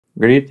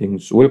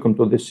Greetings, welcome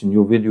to this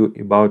new video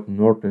about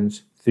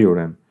Norton's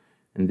theorem.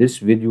 In this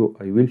video,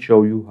 I will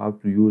show you how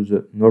to use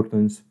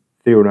Norton's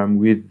theorem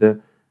with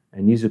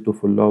an easy to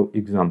follow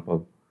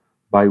example.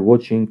 By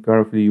watching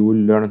carefully, you will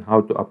learn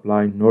how to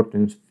apply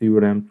Norton's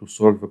theorem to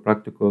solve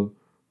practical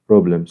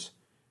problems.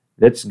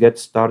 Let's get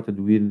started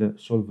with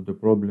solve the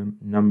problem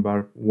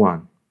number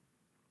 1.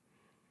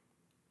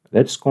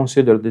 Let's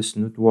consider this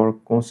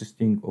network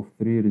consisting of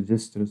 3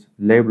 resistors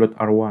labeled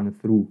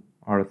R1 through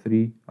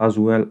R3 as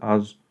well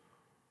as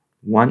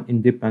one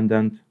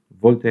independent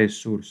voltage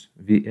source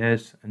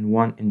Vs and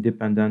one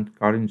independent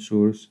current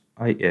source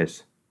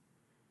Is.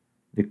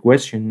 The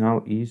question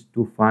now is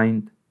to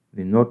find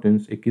the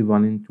Norton's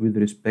equivalent with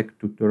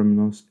respect to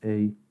terminals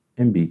A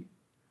and B.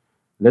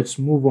 Let's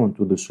move on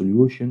to the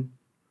solution.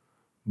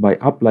 By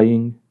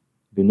applying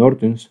the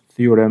Norton's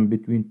theorem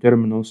between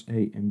terminals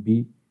A and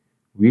B,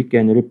 we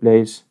can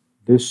replace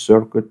this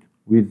circuit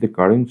with the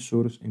current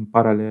source in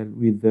parallel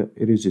with the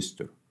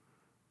resistor,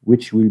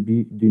 which will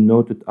be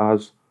denoted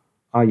as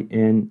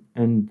IN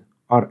and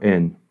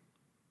Rn.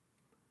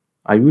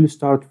 I will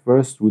start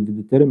first with the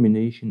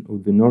determination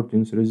of the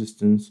Norton's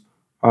resistance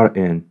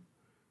Rn.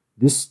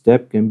 This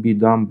step can be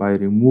done by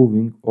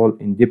removing all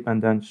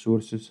independent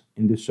sources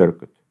in the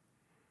circuit,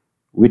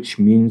 which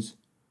means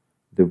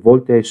the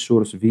voltage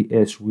source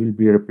Vs will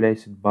be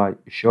replaced by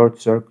a short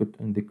circuit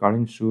and the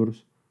current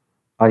source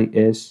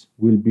Is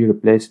will be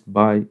replaced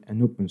by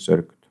an open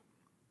circuit.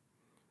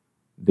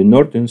 The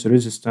Norton's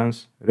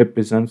resistance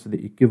represents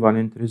the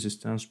equivalent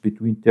resistance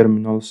between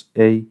terminals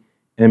A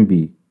and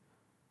B.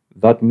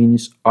 That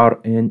means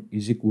Rn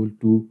is equal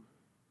to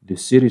the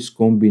series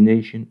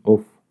combination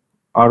of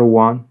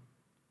R1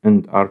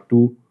 and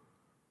R2,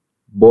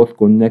 both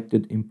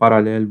connected in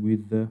parallel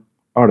with the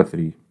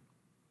R3.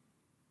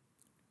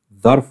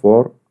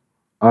 Therefore,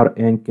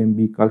 Rn can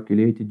be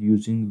calculated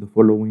using the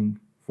following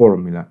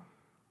formula: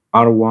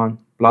 R1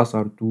 plus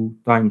R2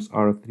 times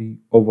R3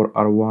 over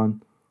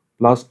R1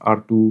 plus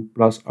R2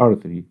 plus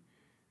R3,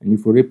 and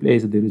if we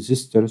replace the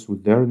resistors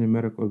with their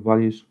numerical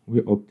values, we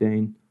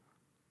obtain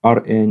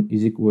Rn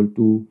is equal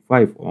to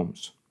 5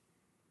 ohms.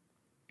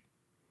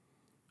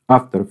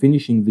 After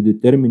finishing the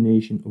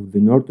determination of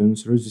the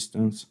Norton's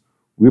resistance,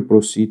 we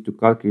proceed to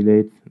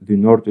calculate the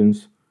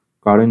Norton's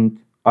current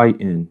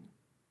In.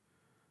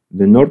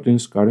 The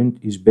Norton's current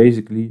is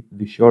basically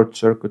the short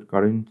circuit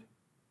current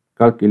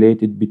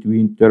calculated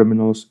between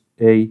terminals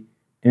A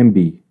and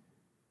B.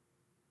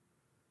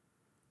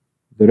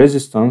 The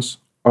resistance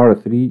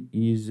R3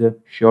 is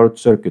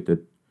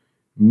short-circuited,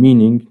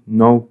 meaning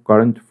no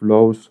current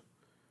flows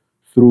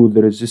through the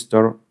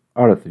resistor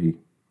R3.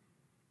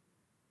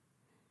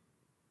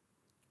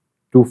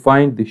 To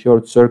find the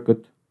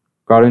short-circuit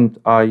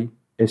current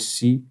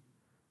ISC,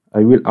 I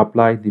will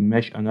apply the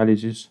mesh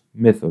analysis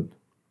method.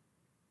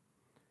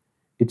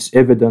 It's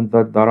evident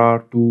that there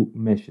are two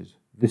meshes.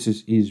 This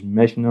is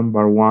mesh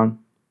number 1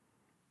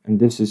 and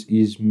this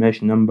is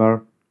mesh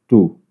number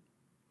 2.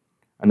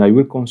 And I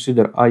will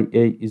consider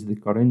IA is the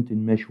current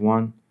in mesh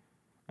 1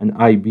 and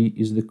IB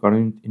is the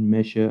current in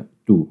mesh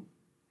 2.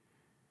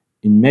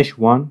 In mesh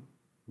 1,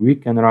 we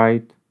can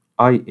write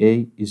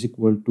IA is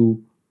equal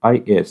to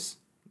IS.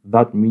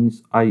 That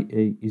means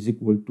IA is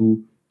equal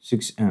to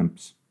 6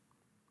 amps.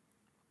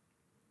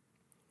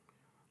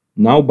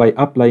 Now by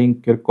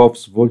applying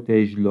Kirchhoff's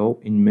voltage law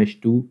in mesh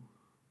 2,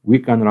 we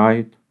can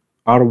write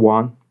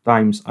R1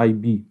 times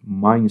IB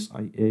minus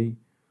IA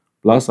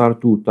plus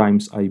R2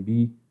 times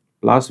IB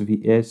plus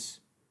Vs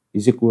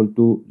is equal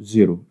to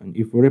 0. And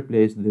if we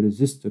replace the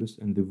resistors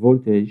and the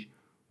voltage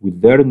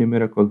with their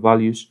numerical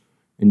values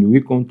and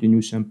we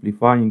continue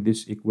simplifying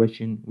this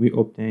equation, we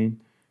obtain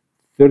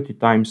 30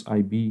 times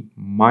IB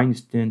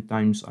minus 10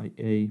 times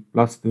IA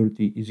plus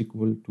 30 is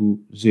equal to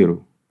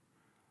 0.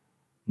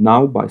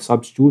 Now by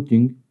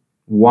substituting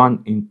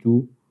 1 in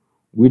 2,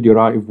 we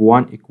derive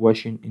one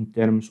equation in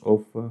terms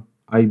of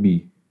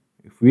IB.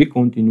 If we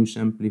continue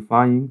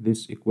simplifying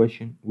this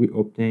equation, we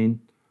obtain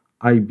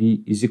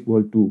IB is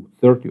equal to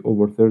 30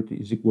 over 30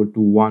 is equal to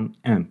 1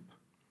 amp.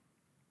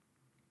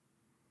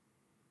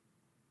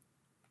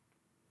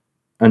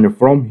 And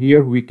from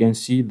here we can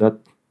see that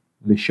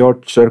the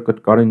short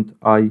circuit current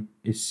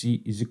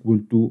ISC is equal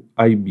to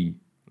IB.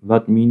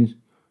 That means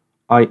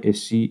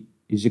ISC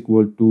is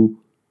equal to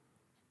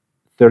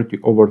 30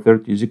 over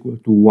 30 is equal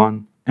to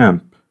 1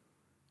 amp.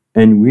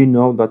 And we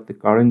know that the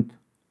current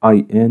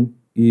IN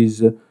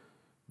is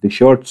the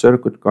short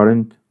circuit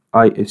current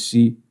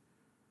ISC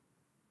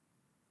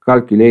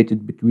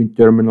calculated between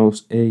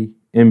terminals A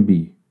and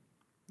B.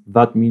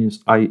 That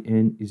means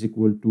IN is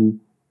equal to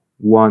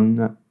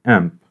 1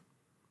 amp.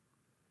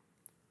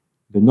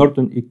 The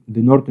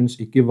Norton's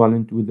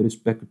equivalent with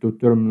respect to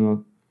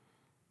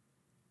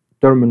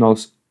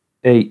terminals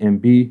A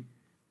and B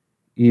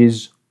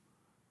is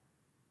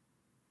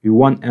a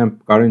 1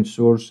 amp current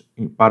source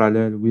in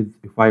parallel with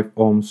a 5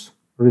 ohms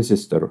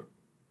resistor.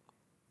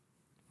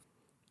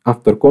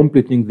 After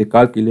completing the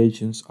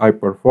calculations, I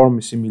perform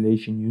a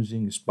simulation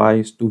using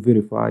SPICE to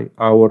verify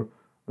our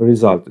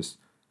results.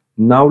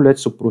 Now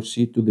let's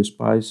proceed to the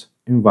SPICE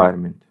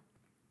environment.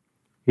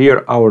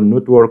 Here our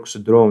networks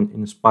drawn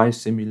in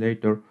SPICE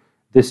simulator.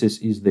 This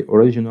is the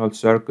original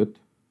circuit,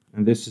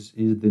 and this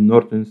is the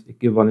Norton's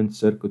equivalent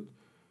circuit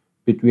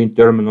between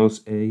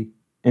terminals A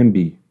and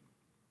B.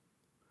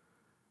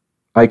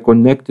 I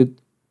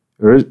connected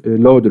a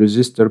load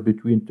resistor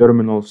between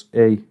terminals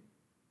A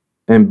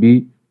and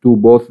B to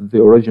both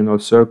the original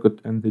circuit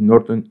and the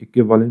Norton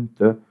equivalent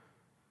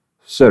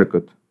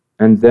circuit,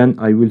 and then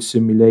I will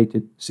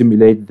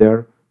simulate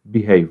their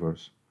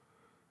behaviors.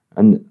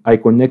 And I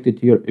connected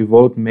here a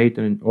voltmeter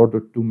in order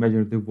to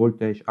measure the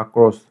voltage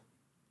across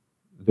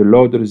the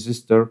load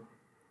resistor,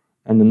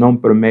 and an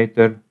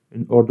ampermeter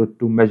in order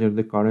to measure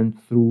the current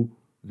through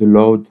the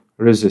load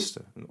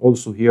resistor. And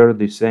also here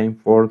the same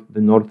for the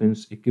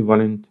Norton's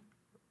equivalent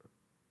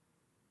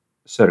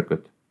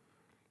circuit.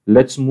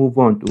 Let's move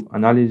on to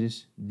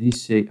analysis,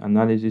 DC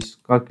analysis,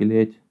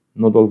 calculate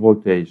nodal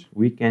voltage.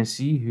 We can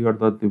see here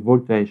that the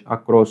voltage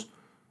across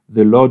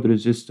the load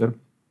resistor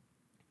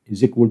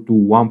is equal to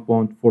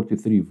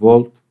 1.43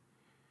 volt,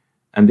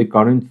 and the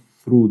current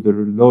through the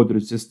load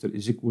resistor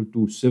is equal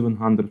to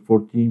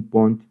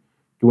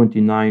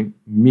 714.29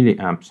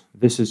 milliamps.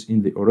 This is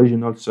in the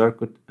original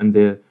circuit, and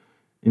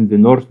in the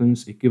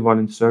Norton's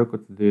equivalent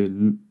circuit,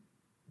 the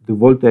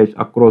voltage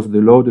across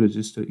the load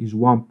resistor is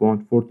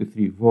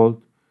 1.43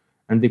 volt,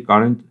 and the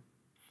current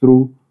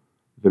through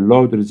the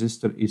load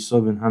resistor is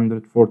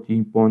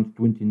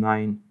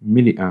 714.29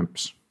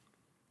 milliamps.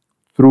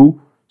 Through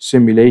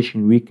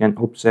simulation, we can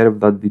observe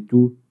that the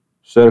two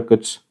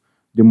circuits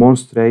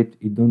demonstrate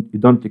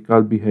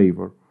identical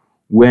behavior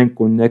when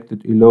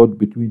connected a load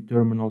between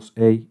terminals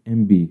A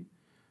and B.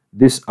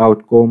 This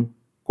outcome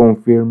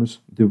confirms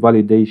the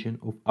validation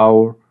of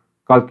our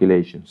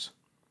calculations.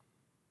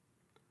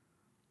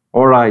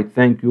 Alright,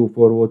 thank you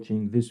for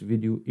watching this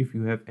video. If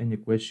you have any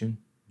question,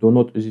 do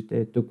not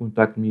hesitate to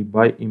contact me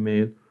by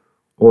email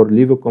or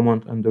leave a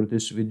comment under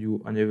this video,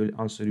 and I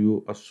will answer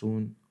you as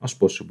soon as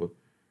possible.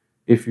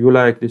 If you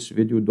like this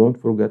video, don't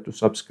forget to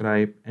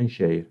subscribe and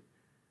share.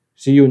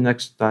 See you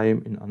next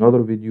time in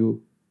another video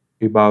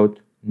about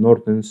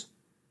Norton's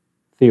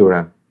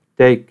theorem.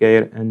 Take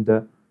care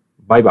and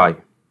bye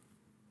bye.